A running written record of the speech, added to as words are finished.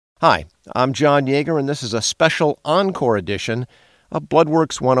Hi, I'm John Yeager, and this is a special encore edition of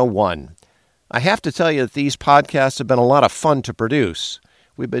Bloodworks 101. I have to tell you that these podcasts have been a lot of fun to produce.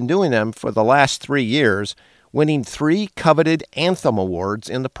 We've been doing them for the last 3 years, winning 3 coveted Anthem Awards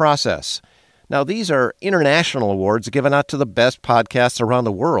in the process. Now, these are international awards given out to the best podcasts around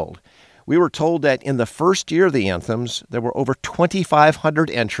the world. We were told that in the first year of the Anthems, there were over 2,500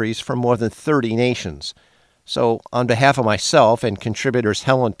 entries from more than 30 nations. So, on behalf of myself and contributors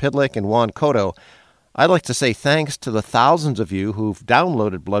Helen Pidlick and Juan Cotto, I'd like to say thanks to the thousands of you who've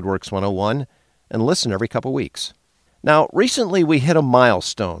downloaded Bloodworks 101 and listen every couple weeks. Now, recently we hit a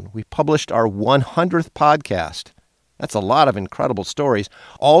milestone. We published our 100th podcast. That's a lot of incredible stories,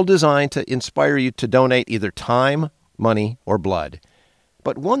 all designed to inspire you to donate either time, money, or blood.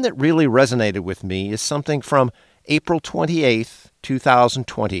 But one that really resonated with me is something from April 28th,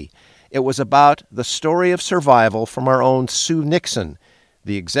 2020. It was about the story of survival from our own Sue Nixon,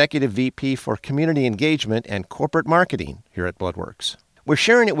 the Executive VP for Community Engagement and Corporate Marketing here at Bloodworks. We're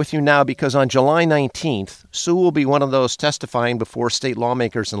sharing it with you now because on July 19th, Sue will be one of those testifying before state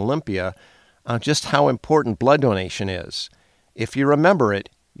lawmakers in Olympia on just how important blood donation is. If you remember it,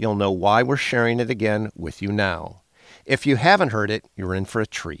 you'll know why we're sharing it again with you now. If you haven't heard it, you're in for a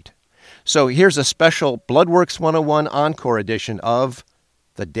treat. So here's a special Bloodworks 101 Encore edition of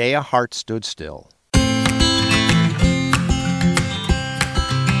The Day a Heart Stood Still. I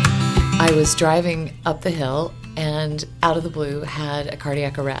was driving up the hill and out of the blue had a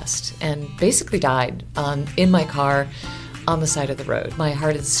cardiac arrest and basically died in my car on the side of the road. My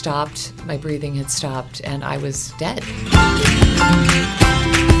heart had stopped, my breathing had stopped, and I was dead.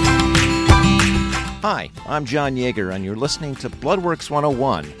 Hi, I'm John Yeager, and you're listening to Bloodworks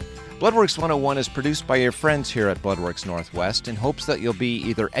 101. Bloodworks 101 is produced by your friends here at Bloodworks Northwest in hopes that you'll be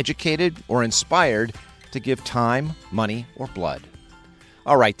either educated or inspired to give time, money, or blood.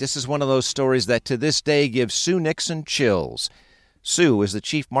 All right, this is one of those stories that to this day gives Sue Nixon chills. Sue is the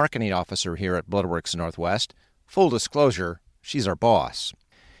Chief Marketing Officer here at Bloodworks Northwest. Full disclosure, she's our boss.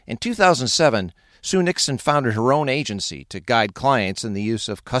 In 2007, Sue Nixon founded her own agency to guide clients in the use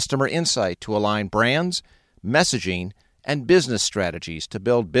of customer insight to align brands, messaging, and business strategies to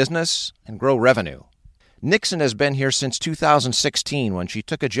build business and grow revenue. Nixon has been here since 2016 when she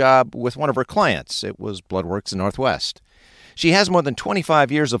took a job with one of her clients. It was Bloodworks Northwest. She has more than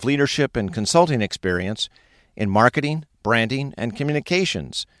 25 years of leadership and consulting experience in marketing, branding, and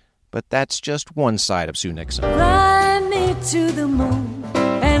communications. But that's just one side of Sue Nixon. Fly me to the moon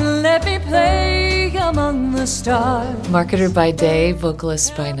and let me play among the stars. Marketer by day,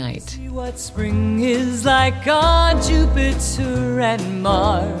 vocalist by night. See what spring is like on Jupiter and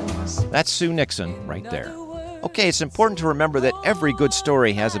Mars. That's Sue Nixon right there. Okay, it's important to remember that every good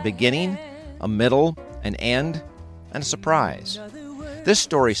story has a beginning, a middle, an end, and a surprise. This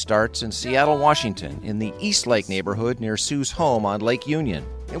story starts in Seattle, Washington, in the East Lake neighborhood near Sue's home on Lake Union.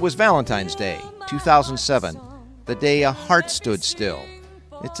 It was Valentine's Day, 2007, the day a heart stood still.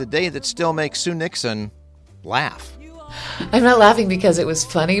 It's a day that still makes Sue Nixon laugh. I'm not laughing because it was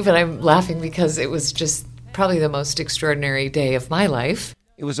funny, but I'm laughing because it was just probably the most extraordinary day of my life.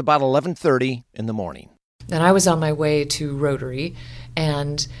 It was about 11:30 in the morning. And I was on my way to Rotary,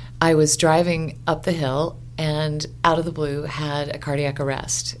 and I was driving up the hill and out of the blue had a cardiac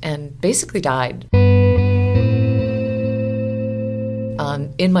arrest and basically died.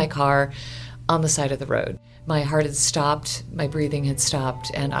 In my car on the side of the road. My heart had stopped, my breathing had stopped,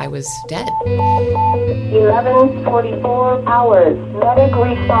 and I was dead. 11:44 hours, medic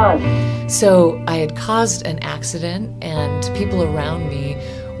response. So I had caused an accident, and people around me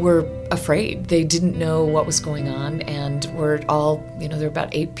were afraid. They didn't know what was going on, and were all, there were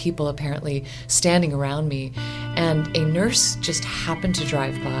about 8 people apparently standing around me, and a nurse just happened to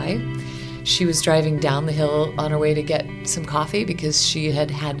drive by. She was driving down the hill on her way to get some coffee because she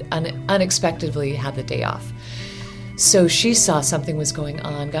had unexpectedly had the day off. So she saw something was going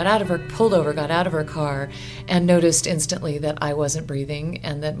on, pulled over, got out of her car, and noticed instantly that I wasn't breathing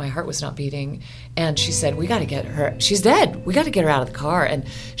and that my heart was not beating. And she said, "We got to get her. She's dead. We got to get her out of the car." And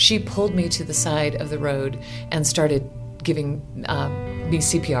she pulled me to the side of the road and started giving me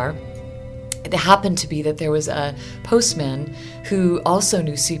CPR. It happened to be that there was a postman who also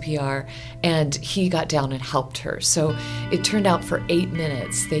knew CPR, and he got down and helped her. So it turned out for 8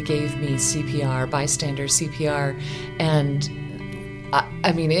 minutes they gave me CPR, bystander CPR, and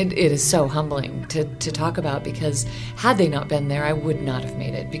it is so humbling to talk about, because had they not been there, I would not have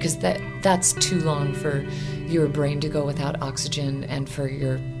made it, because that's too long for your brain to go without oxygen and for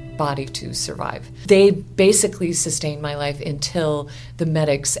your body to survive. They basically sustained my life until the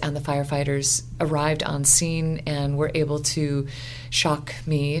medics and the firefighters arrived on scene and were able to shock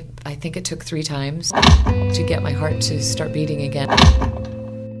me. I think it took 3 times to get my heart to start beating again.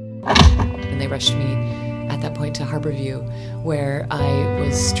 And they rushed me at that point to Harborview, where I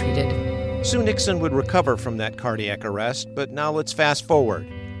was treated. Sue Nixon would recover from that cardiac arrest, but now let's fast forward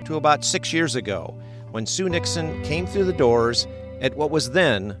to about 6 years ago, when Sue Nixon came through the doors at what was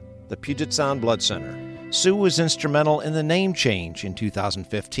then the Puget Sound Blood Center. Sue was instrumental in the name change in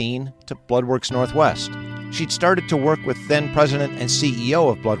 2015 to Bloodworks Northwest. She'd started to work with then President and CEO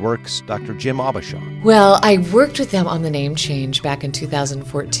of Bloodworks, Dr. Jim Aubuchon. Well, I worked with them on the name change back in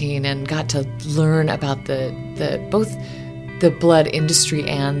 2014 and got to learn about both the blood industry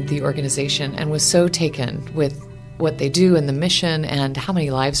and the organization, and was so taken with what they do and the mission and how many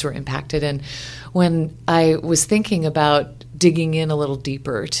lives were impacted. And when I was thinking about digging in a little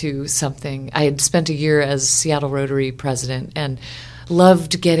deeper to something, I had spent a year as Seattle Rotary president and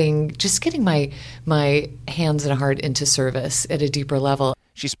loved getting my hands and heart into service at a deeper level.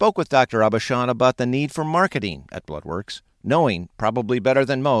 She spoke with Dr. Aubuchon about the need for marketing at Bloodworks, knowing, probably better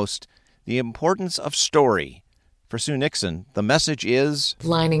than most, the importance of story. For Sue Nixon, the message is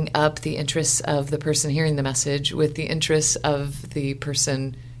lining up the interests of the person hearing the message with the interests of the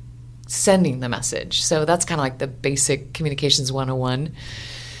person sending the message. So that's kind of like the basic communications 101.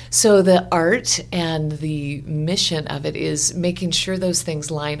 So the art and the mission of it is making sure those things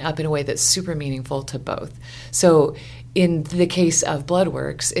line up in a way that's super meaningful to both. So in the case of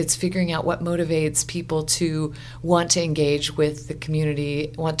Bloodworks, it's figuring out what motivates people to want to engage with the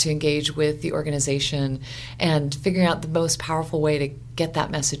community, want to engage with the organization, and figuring out the most powerful way to get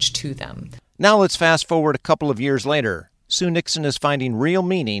that message to them. Now let's fast forward a couple of years later. Sue Nixon is finding real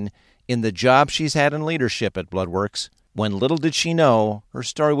meaning in the job she's had in leadership at Bloodworks, when little did she know her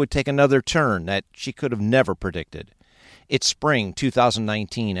story would take another turn that she could have never predicted. It's spring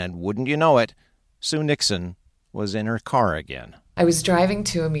 2019, and wouldn't you know it, Sue Nixon was in her car again. I was driving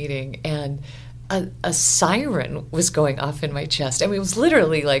to a meeting, and a siren was going off in my chest. I mean, it was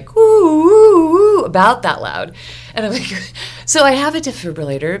literally like, woo, woo, woo, about that loud. And I'm like, so I have a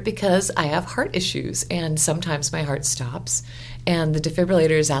defibrillator because I have heart issues, and sometimes my heart stops, and the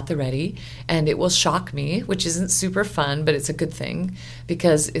defibrillator is at the ready, and it will shock me, which isn't super fun, but it's a good thing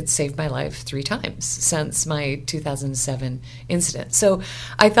because it saved my life 3 times since my 2007 incident. So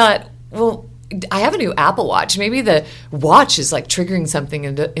I thought, well, I have a new Apple Watch. Maybe the watch is like triggering something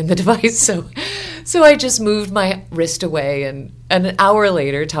in the device. So I just moved my wrist away, and an hour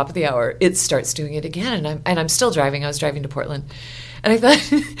later, top of the hour, it starts doing it again. And I'm still driving. I was driving to Portland, and I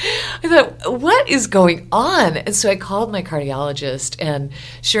thought, what is going on? And so I called my cardiologist, and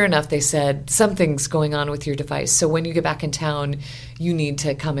sure enough, they said something's going on with your device. So when you get back in town, you need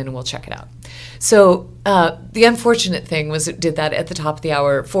to come in and we'll check it out. So the unfortunate thing was it did that at the top of the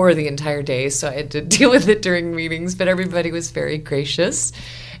hour for the entire day, so I had to deal with it during meetings, but everybody was very gracious.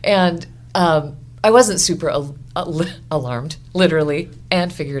 And I wasn't super alarmed, literally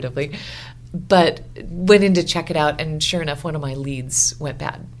and figuratively, but went in to check it out, and sure enough, one of my leads went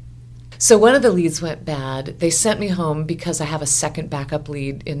bad. So one of the leads went bad. They sent me home because I have a second backup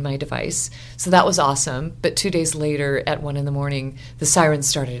lead in my device. So that was awesome. But 2 days later at 1 a.m, the siren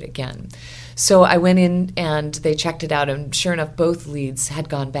started again. So I went in and they checked it out, and sure enough, both leads had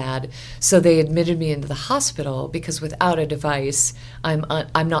gone bad. So they admitted me into the hospital because without a device,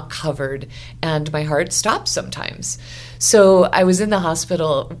 I'm not covered, and my heart stops sometimes. So I was in the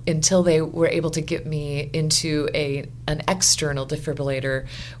hospital until they were able to get me into an external defibrillator,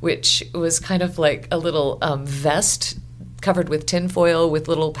 which was kind of like a little vest covered with tinfoil with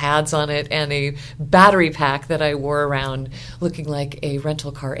little pads on it, and a battery pack that I wore around looking like a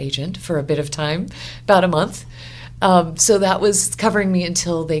rental car agent for a bit of time, about a month. So that was covering me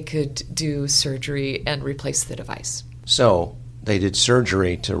until they could do surgery and replace the device. So they did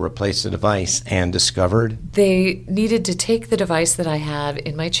surgery to replace the device and discovered? They needed to take the device that I had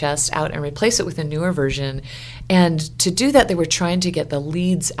in my chest out and replace it with a newer version. And to do that, they were trying to get the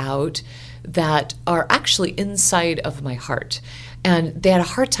leads out that are actually inside of my heart. And they had a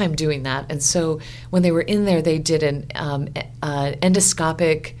hard time doing that. And so when they were in there, they did an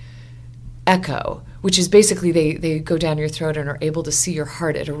endoscopic echo, which is basically they go down your throat and are able to see your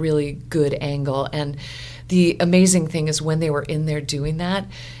heart at a really good angle. And the amazing thing is when they were in there doing that,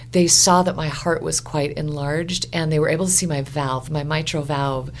 they saw that my heart was quite enlarged, and they were able to see my valve, my mitral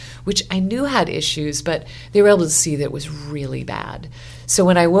valve, which I knew had issues, but they were able to see that it was really bad. So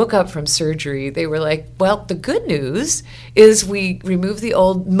when I woke up from surgery, they were like, well, the good news is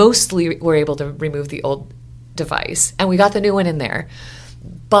mostly were able to remove the old device, and we got the new one in there.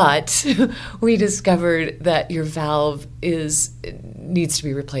 But we discovered that your valve needs to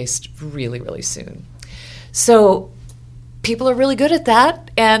be replaced really, really soon. So people are really good at that,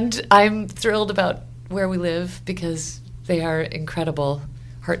 and I'm thrilled about where we live because they are incredible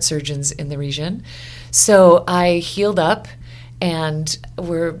heart surgeons in the region. So I healed up, and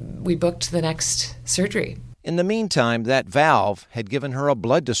we booked the next surgery. In the meantime, that valve had given her a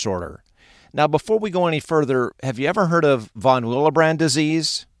blood disorder. Now, before we go any further, have you ever heard of von Willebrand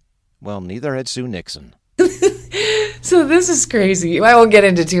disease? Well, neither had Sue Nixon. So this is crazy. I won't get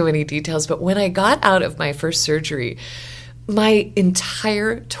into too many details, but when I got out of my first surgery, my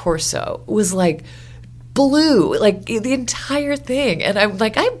entire torso was like blue, like the entire thing. And I'm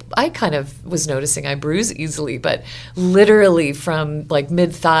like, I kind of was noticing I bruise easily, but literally from like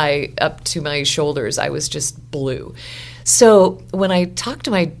mid-thigh up to my shoulders, I was just blue. So when I talked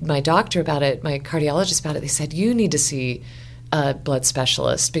to my doctor about it, my cardiologist about it, they said, you need to see a blood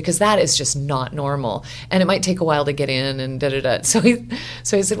specialist because that is just not normal. And it might take a while to get in and da-da-da. So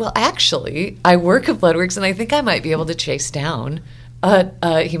I said, well, actually, I work at Bloodworks and I think I might be able to chase down a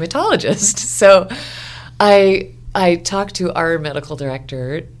hematologist. So I talked to our medical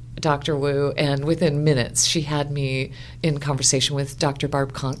director, Dr. Wu, and within minutes she had me in conversation with Dr.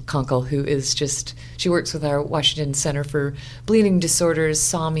 Barb Conkle, who is she works with our Washington Center for Bleeding Disorders,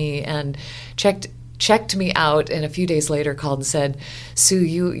 saw me and checked me out, and a few days later called and said, Sue,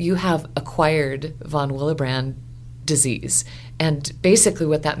 you have acquired von Willebrand disease. And basically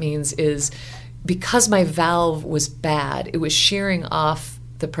what that means is because my valve was bad, it was shearing off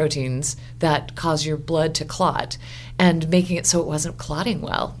the proteins that cause your blood to clot and making it so it wasn't clotting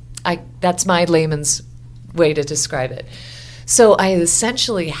well. That's my layman's way to describe it. So I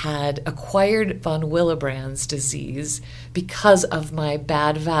essentially had acquired von Willebrand's disease because of my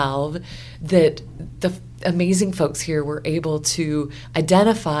bad valve that the amazing folks here were able to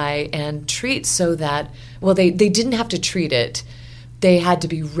identify and treat so that, well, they didn't have to treat it. They had to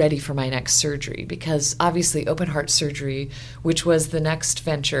be ready for my next surgery because obviously open heart surgery, which was the next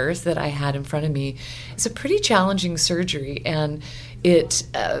venture that I had in front of me, is a pretty challenging surgery, and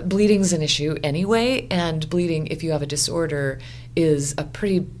bleeding's an issue anyway, and bleeding, if you have a disorder, is a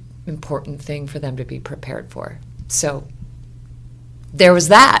pretty important thing for them to be prepared for. So there was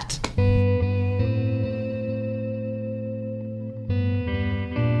that.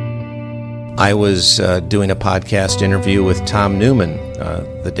 I was doing a podcast interview with Tom Newman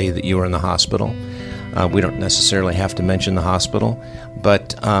the day that you were in the hospital. We don't necessarily have to mention the hospital, but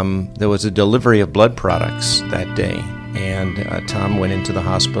there was a delivery of blood products that day, and Tom went into the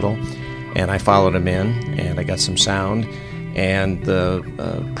hospital, and I followed him in, and I got some sound, and the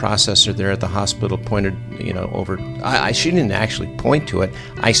processor there at the hospital pointed, over. She didn't actually point to it.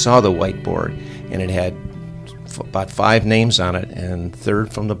 I saw the whiteboard, and it had about 5 names on it, and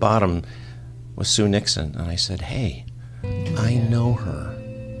third from the bottom was Sue Nixon. And I said, hey, I know her.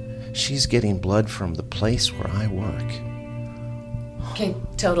 She's getting blood from the place where I work. Okay,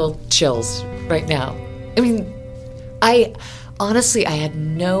 total chills right now. I mean, I had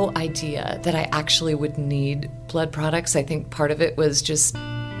no idea that I actually would need blood products. I think part of it was just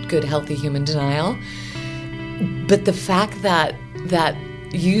good, healthy human denial. But the fact that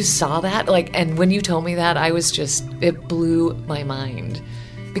you saw that, and when you told me that, it blew my mind.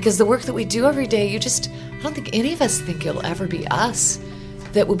 Because the work that we do every day, I don't think any of us think it'll ever be us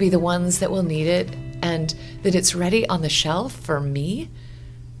that will be the ones that will need it, and that it's ready on the shelf for me.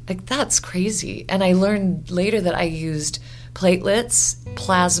 That's crazy. And I learned later that I used platelets,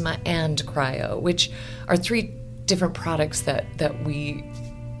 plasma, and cryo, which are 3 different products that we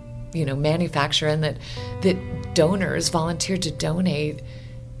manufacture, and that donors volunteered to donate,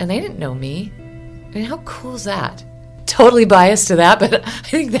 and they didn't know me. I mean, how cool is that? Totally biased to that, but I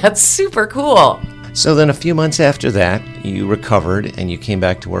think that's super cool. So then a few months after that, you recovered and you came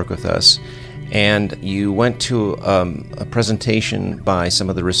back to work with us, and you went to a presentation by some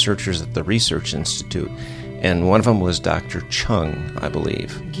of the researchers at the Research Institute, and one of them was Dr. Chung, I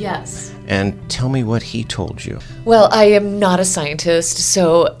believe. Yes. And tell me what he told you. Well, I am not a scientist,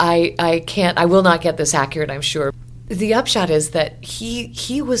 so I will not get this accurate, I'm sure. The upshot is that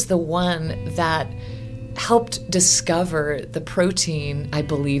he was the one that helped discover the protein, I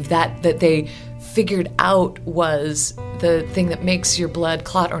believe, that they figured out was the thing that makes your blood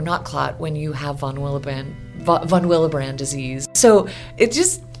clot or not clot when you have von Willebrand disease. So it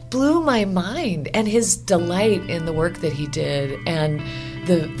just blew my mind, and his delight in the work that he did, and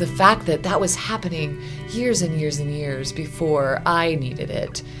the fact that was happening years and years and years before I needed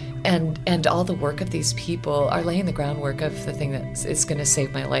it. And all the work of these people are laying the groundwork of the thing that is going to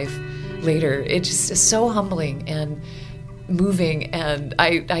save my life later. It just is so humbling and moving, and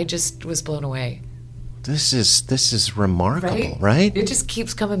I just was blown away. This is remarkable, right? It just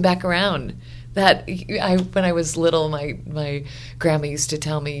keeps coming back around. When I was little, my grandma used to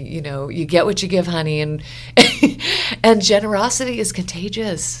tell me, you get what you give, honey, and and generosity is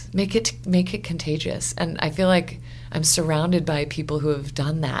contagious. Make it contagious. And I feel like I'm surrounded by people who have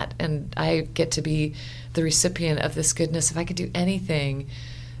done that, and I get to be the recipient of this goodness. If I could do anything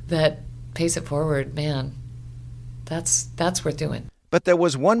that pays it forward, man, that's worth doing. But there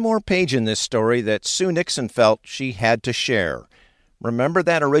was one more page in this story that Sue Nixon felt she had to share. Remember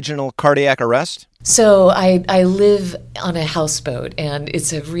that original cardiac arrest? So I live on a houseboat, and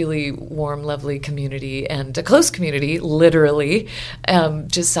it's a really warm, lovely community, and a close community, literally,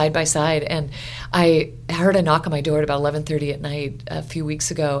 just side by side. And I heard a knock on my door at about 11:30 at night a few weeks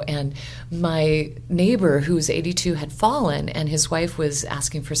ago, and my neighbor, who's 82, had fallen, and his wife was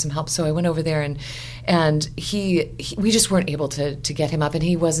asking for some help. So I went over there, and we just weren't able to get him up, and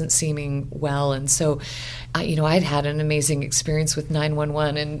he wasn't seeming well. And so, I'd had an amazing experience with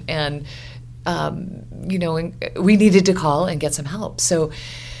 911, and we needed to call and get some help. So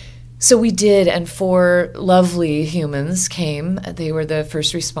we did, and 4 lovely humans came. They were the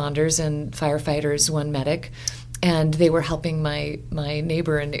first responders and firefighters, 1 medic, and they were helping my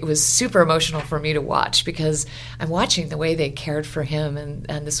neighbor, and it was super emotional for me to watch, because I'm watching the way they cared for him, and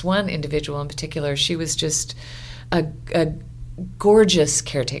this one individual in particular, she was just a gorgeous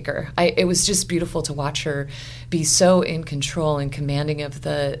caretaker. It was just beautiful to watch her be so in control and commanding of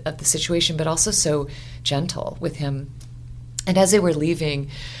the situation, but also so gentle with him. And as they were leaving,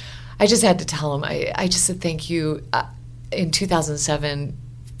 I just had to tell him, I just said, thank you. In 2007,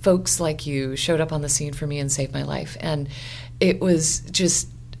 folks like you showed up on the scene for me and saved my life. And it was just,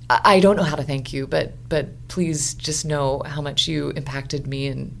 I don't know how to thank you, but please just know how much you impacted me.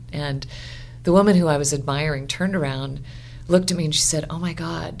 And the woman who I was admiring turned around, looked at me, and she said, "Oh my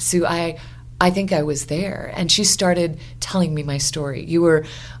God, Sue, I think I was there." And she started telling me my story. You were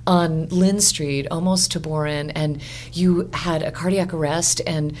on Lynn Street, almost to Boren, and you had a cardiac arrest,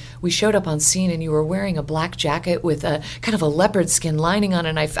 and we showed up on scene, and you were wearing a black jacket with a kind of a leopard skin lining on it.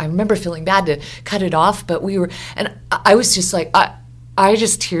 And I remember feeling bad to cut it off, but and I was just like,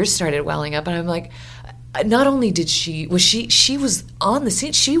 tears started welling up, and I'm like, not only she was on the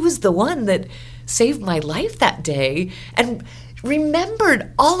scene, she was the one that saved my life that day, and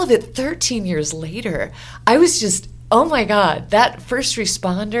remembered all of it 13 years later. I was just, oh my God, that first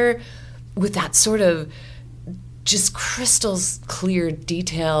responder with that sort of just crystal clear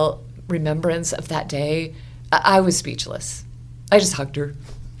detail remembrance of that day, I was speechless. I just hugged her.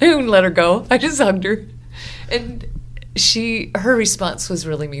 I didn't let her go. I just hugged her. And her response was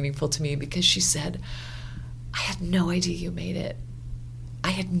really meaningful to me, because she said, "I had no idea you made it. I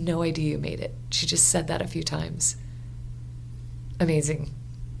had no idea you made it." She just said that a few times. Amazing.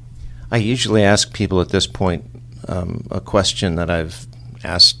 I usually ask people at this point a question that I've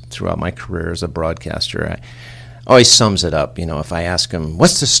asked throughout my career as a broadcaster. Always sums it up. If I ask them,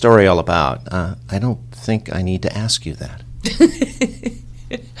 "What's the story all about?" I don't think I need to ask you that.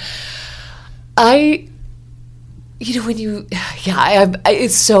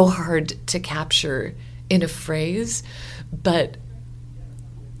 It's so hard to capture in a phrase, but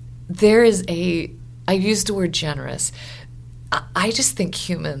there is I used the word generous. I just think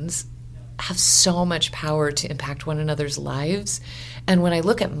humans have so much power to impact one another's lives. And when I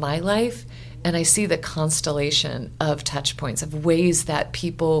look at my life and I see the constellation of touch points, of ways that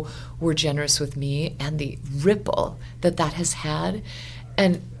people were generous with me, and the ripple that has had,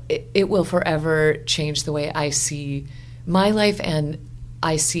 and it will forever change the way I see my life, and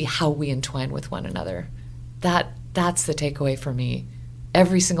I see how we entwine with one another. That's the takeaway for me.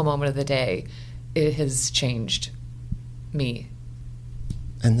 Every single moment of the day, it has changed me.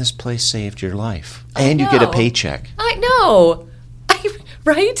 And this place saved your life. And you get a paycheck. I know.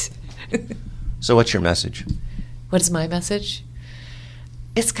 Right? So what's your message? What is my message?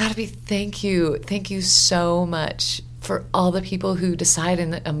 It's got to be thank you. Thank you so much for all the people who decide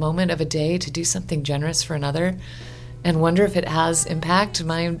in a moment of a day to do something generous for another, and wonder if it has impact.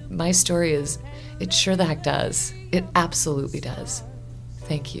 My story is, it sure the heck does. It absolutely does.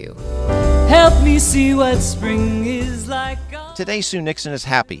 Thank you. Help me see what spring is like. Today, Sue Nixon is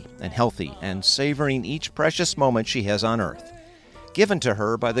happy and healthy and savoring each precious moment she has on Earth, given to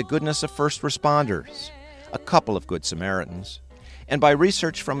her by the goodness of first responders, a couple of Good Samaritans, and by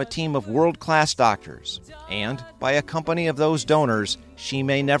research from a team of world-class doctors, and by a company of those donors she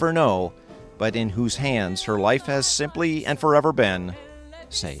may never know, but in whose hands her life has simply and forever been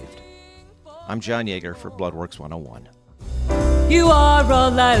saved. I'm John Yeager for Bloodworks 101. You are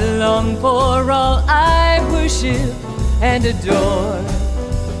all I long for, all I worship. and adore.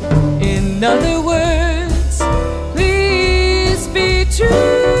 In other words, please be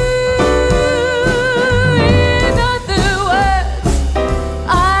true.